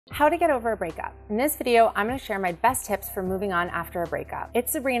How to get over a breakup. In this video, I'm going to share my best tips for moving on after a breakup.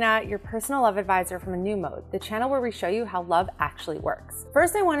 It's Sabrina, your personal love advisor from A New Mode, the channel where we show you how love actually works.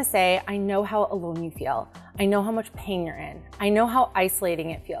 First, I want to say I know how alone you feel. I know how much pain you're in. I know how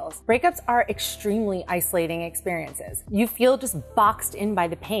isolating it feels. Breakups are extremely isolating experiences. You feel just boxed in by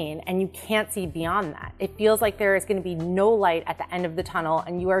the pain and you can't see beyond that. It feels like there is going to be no light at the end of the tunnel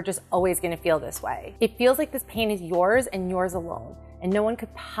and you are just always going to feel this way. It feels like this pain is yours and yours alone, and no one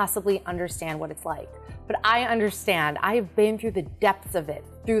could possibly understand what it's like. But I understand. I have been through the depths of it,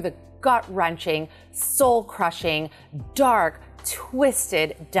 through the gut-wrenching, soul-crushing, dark,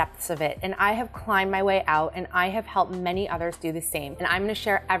 twisted depths of it, and I have climbed my way out, and I have helped many others do the same, and I'm going to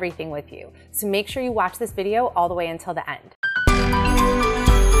share everything with you. So make sure you watch this video all the way until the end.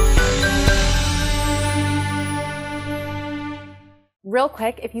 Real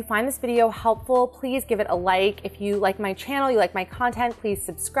quick, if you find this video helpful, please give it a like. If you like my channel, you like my content, please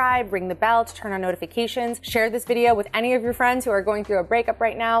subscribe, ring the bell to turn on notifications, share this video with any of your friends who are going through a breakup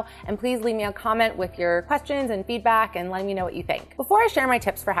right now, and please leave me a comment with your questions and feedback and let me know what you think. Before I share my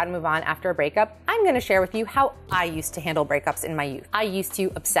tips for how to move on after a breakup, I'm going to share with you how I used to handle breakups in my youth. I used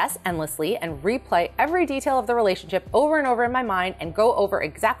to obsess endlessly and replay every detail of the relationship over and over in my mind and go over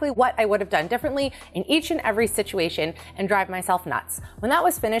exactly what I would have done differently in each and every situation and drive myself nuts. When that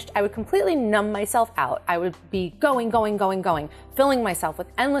was finished, I would completely numb myself out. I would be going, filling myself with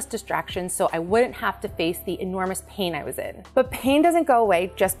endless distractions so I wouldn't have to face the enormous pain I was in. But pain doesn't go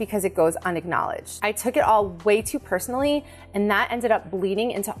away just because it goes unacknowledged. I took it all way too personally, and that ended up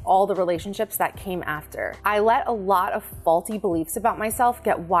bleeding into all the relationships that came after. I let a lot of faulty beliefs about myself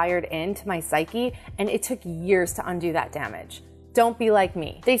get wired into my psyche, and it took years to undo that damage. Don't be like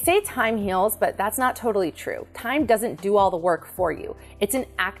me. They say time heals, but that's not totally true. Time doesn't do all the work for you. It's an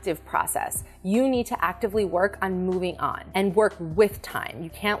active process. You need to actively work on moving on and work with time. You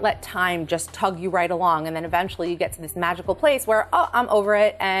can't let time just tug you right along and then eventually you get to this magical place where, oh, I'm over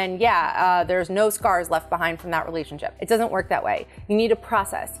it and yeah, there's no scars left behind from that relationship. It doesn't work that way. You need to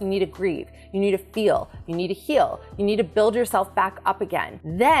process, you need to grieve, you need to feel, you need to heal, you need to build yourself back up again.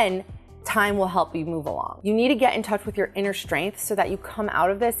 Then time will help you move along. You need to get in touch with your inner strength so that you come out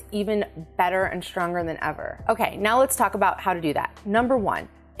of this even better and stronger than ever. Okay, now let's talk about how to do that. Number one,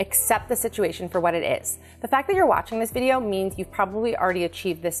 accept the situation for what it is. The fact that you're watching this video means you've probably already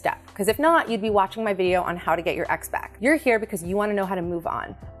achieved this step, because if not, you'd be watching my video on how to get your ex back. You're here because you want to know how to move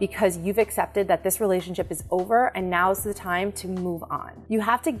on, because you've accepted that this relationship is over and now's the time to move on. You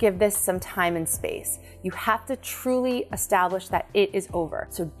have to give this some time and space. You have to truly establish that it is over.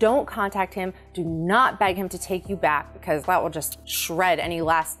 So don't contact him. Do not beg him to take you back, because that will just shred any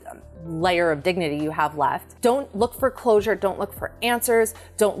last layer of dignity you have left. Don't look for closure. Don't look for answers.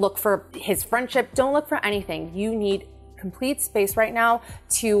 Don't look for his friendship. Don't look for anything. You need complete space right now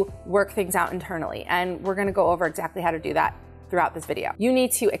to work things out internally. And we're going to go over exactly how to do that throughout this video. You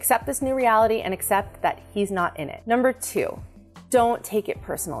need to accept this new reality and accept that he's not in it. Number two, don't take it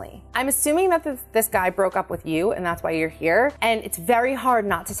personally. I'm assuming that this guy broke up with you and that's why you're here. And it's very hard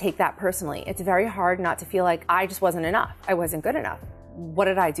not to take that personally. It's very hard not to feel like I just wasn't enough. I wasn't good enough. What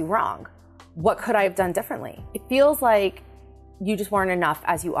did I do wrong? What could I have done differently? It feels like you just weren't enough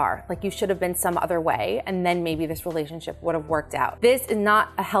as you are. Like you should have been some other way, and then maybe this relationship would have worked out. This is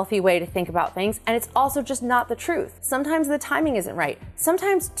not a healthy way to think about things, and it's also just not the truth. Sometimes the timing isn't right.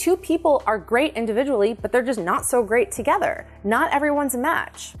 Sometimes two people are great individually, but they're just not so great together. Not everyone's a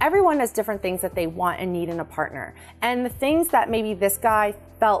match. Everyone has different things that they want and need in a partner. And the things that maybe this guy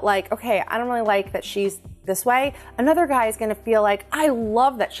felt like, okay, I don't really like that she's this way, another guy is going to feel like, I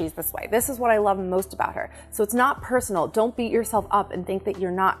love that she's this way. This is what I love most about her. So it's not personal. Don't beat yourself up and think that you're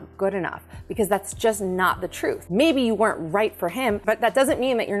not good enough, because that's just not the truth. Maybe you weren't right for him, but that doesn't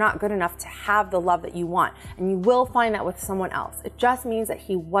mean that you're not good enough to have the love that you want. And you will find that with someone else. It just means that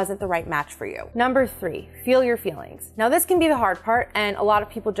he wasn't the right match for you. Number three, feel your feelings. Now this can be the hard part, and a lot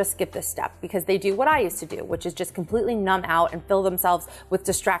of people just skip this step because they do what I used to do, which is just completely numb out and fill themselves with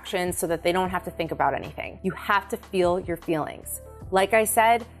distractions so that they don't have to think about anything. You have to feel your feelings. Like I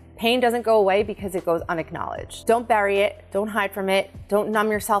said, pain doesn't go away because it goes unacknowledged. Don't bury it, don't hide from it, don't numb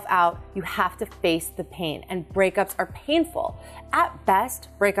yourself out. You have to face the pain, and breakups are painful. At best,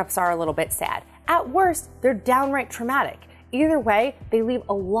 breakups are a little bit sad. At worst, they're downright traumatic. Either way, they leave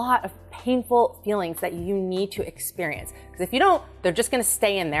a lot of painful feelings that you need to experience. Because if you don't, they're just gonna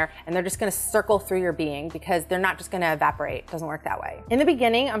stay in there and they're just gonna circle through your being because they're not just gonna evaporate. It doesn't work that way. In the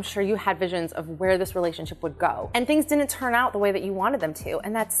beginning, I'm sure you had visions of where this relationship would go, and things didn't turn out the way that you wanted them to,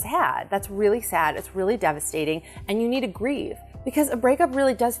 and that's sad. That's really sad. It's really devastating, and you need to grieve. because a breakup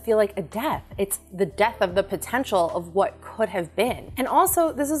really does feel like a death. It's the death of the potential of what could have been. And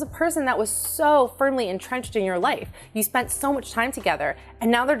also, this is a person that was so firmly entrenched in your life. You spent so much time together,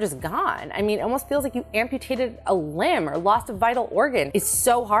 and now they're just gone. I mean, it almost feels like you amputated a limb or lost a vital organ. It's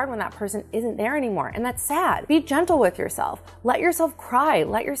so hard when that person isn't there anymore, and that's sad. Be gentle with yourself. Let yourself cry.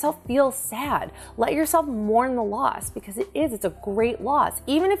 Let yourself feel sad. Let yourself mourn the loss, because it's a great loss.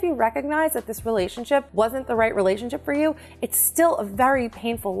 Even if you recognize that this relationship wasn't the right relationship for you, it's still a very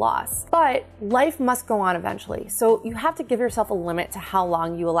painful loss. But life must go on eventually, so you have to give yourself a limit to how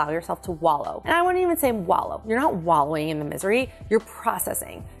long you allow yourself to wallow. And I wouldn't even say wallow. You're not wallowing in the misery, you're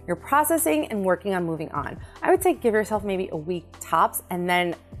processing. You're processing and working on moving on. I would say give yourself maybe a week tops, and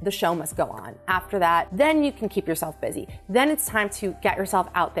then the show must go on. After that, then you can keep yourself busy. Then it's time to get yourself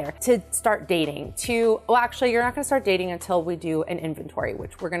out there, to start dating, well, actually, you're not gonna start dating until we do an inventory,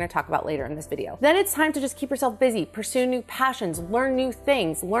 which we're gonna talk about later in this video. Then it's time to just keep yourself busy, pursue new passions, learn new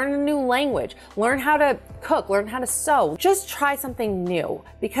things, learn a new language, learn how to cook, learn how to sew. Just try something new,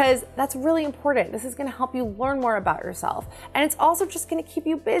 because that's really important. This is gonna help you learn more about yourself. And it's also just gonna keep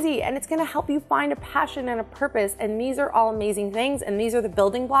you busy, and it's gonna help you find a passion and a purpose. And these are all amazing things, and these are the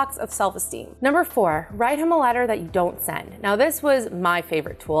building blocks of self-esteem. Number 4, write him a letter that you don't send. Now, this was my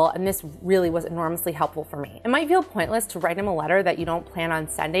favorite tool, and this really was enormously helpful for me. It might feel pointless to write him a letter that you don't plan on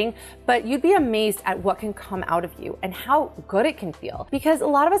sending, but you'd be amazed at what can come out of you and how good it can feel. Because a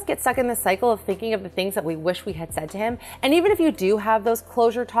lot of us get stuck in this cycle of thinking of the things that we wish we had said to him. And even if you do have those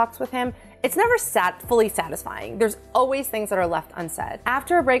closure talks with him, it's never fully satisfying. There's always things that are left unsaid.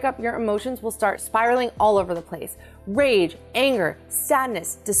 After a breakup, your emotions will start spiraling all over the place. Rage, anger,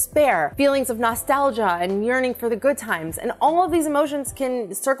 sadness, despair, feelings of nostalgia and yearning for the good times. And all of these emotions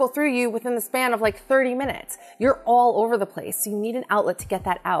can circle through you within the span of like 30 minutes. You're all over the place, so you need an outlet to get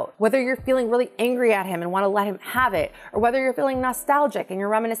that out. Whether you're feeling really angry at him and want to let him have it, or whether you're feeling nostalgic and you're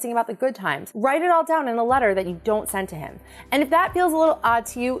reminiscing about the good times, write it all down in a letter that you don't send to him. And if that feels a little odd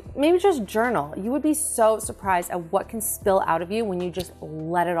to you, maybe just journal. You would be so surprised at what can spill out of you when you just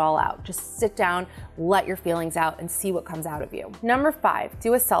let it all out. Just sit down, let your feelings out, and see what comes out of you. Number 5,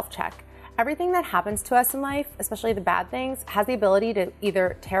 do a self-check. Everything that happens to us in life, especially the bad things, has the ability to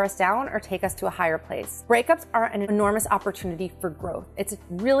either tear us down or take us to a higher place. Breakups are an enormous opportunity for growth. It's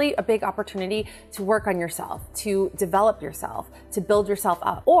really a big opportunity to work on yourself, to develop yourself, to build yourself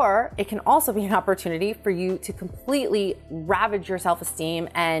up. Or it can also be an opportunity for you to completely ravage your self-esteem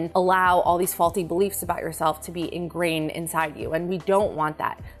and allow all these faulty beliefs about yourself to be ingrained inside you. And we don't want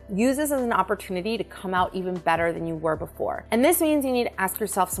that. Use this as an opportunity to come out even better than you were before. And this means you need to ask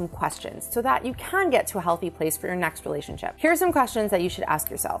yourself some questions so that you can get to a healthy place for your next relationship. Here are some questions that you should ask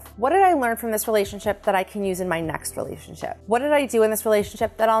yourself. What did I learn from this relationship that I can use in my next relationship? What did I do in this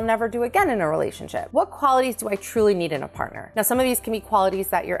relationship that I'll never do again in a relationship? What qualities do I truly need in a partner? Now, some of these can be qualities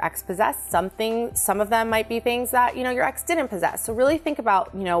that your ex possessed. Some of them might be things that, your ex didn't possess. So really think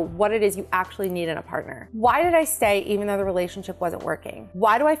about, what it is you actually need in a partner. Why did I stay even though the relationship wasn't working?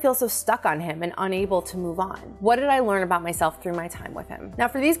 Why do I feel so stuck on him and unable to move on? What did I learn about myself through my time with him? Now,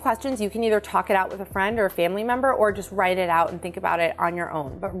 for these questions, you can either talk it out with a friend or a family member, or just write it out and think about it on your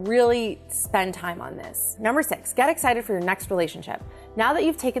own, but really spend time on this. Number 6, get excited for your next relationship. Now that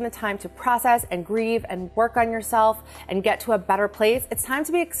you've taken the time to process and grieve and work on yourself and get to a better place, it's time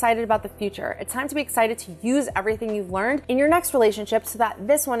to be excited about the future. It's time to be excited to use everything you've learned in your next relationship so that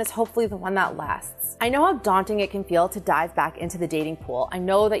this one is hopefully the one that lasts. I know how daunting it can feel to dive back into the dating pool. I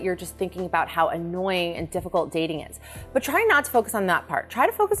know that you're just thinking about how annoying and difficult dating is, but try not to focus on that part. Try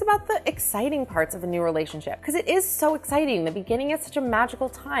to focus about the exciting parts of a new relationship, because it is so exciting. The beginning is such a magical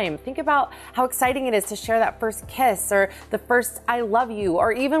time. Think about how exciting it is to share that first kiss, or the first I love you,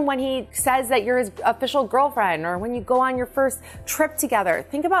 or even when he says that you're his official girlfriend, or when you go on your first trip together.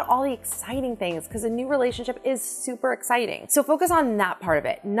 Think about all the exciting things, because a new relationship is super exciting. So focus on that part of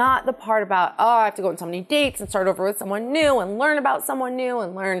it, not the part about, oh, I have to go on so many dates and start over with someone new and learn about someone new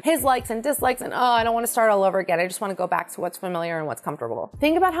and learn his likes and dislikes, and oh, I don't want to start all over again. I just want to go back to what's familiar and what's comfortable.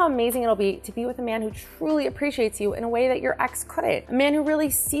 Think about how amazing it'll be to be with a man who truly appreciates you in a way that your ex couldn't. A man who really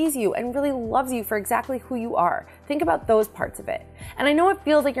sees you and really loves you for exactly who you are. Think about those parts of it. And I know it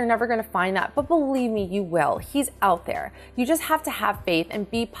feels like you're never going to find that, but believe me, you will. He's out there. You just have to have faith and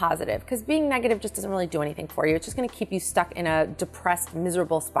be positive, because being negative just doesn't really do anything for you. It's just going to keep you stuck in a depressed,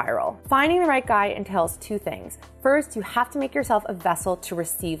 miserable spiral. Finding the right guy entails 2 things. First, you have to make yourself a vessel to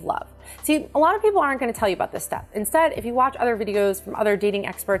receive love. See, a lot of people aren't going to tell you about this step. Instead, if you watch other videos from other dating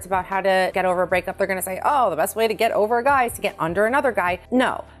experts about how to get over a breakup, they're going to say, oh, the best way to get over a guy is to get under another guy.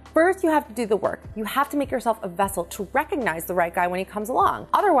 No. First, you have to do the work. You have to make yourself a vessel to recognize the right guy when he comes along.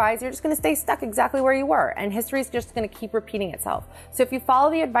 Otherwise, you're just gonna stay stuck exactly where you were, and history is just gonna keep repeating itself. So if you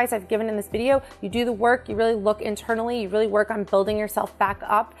follow the advice I've given in this video, you do the work, you really look internally, you really work on building yourself back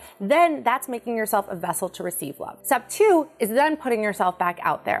up, then that's making yourself a vessel to receive love. Step 2 is then putting yourself back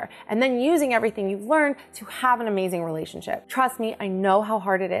out there, and then using everything you've learned to have an amazing relationship. Trust me, I know how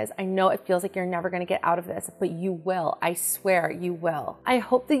hard it is. I know it feels like you're never gonna get out of this, but you will. I swear you will. I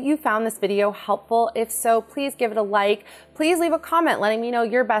hope that you found this video helpful. If so, please give it a like. Please leave a comment letting me know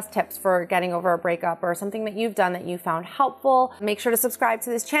your best tips for getting over a breakup or something that you've done that you found helpful. Make sure to subscribe to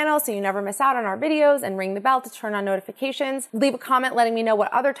this channel so you never miss out on our videos, and ring the bell to turn on notifications. Leave a comment letting me know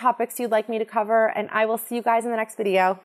what other topics you'd like me to cover, and I will see you guys in the next video.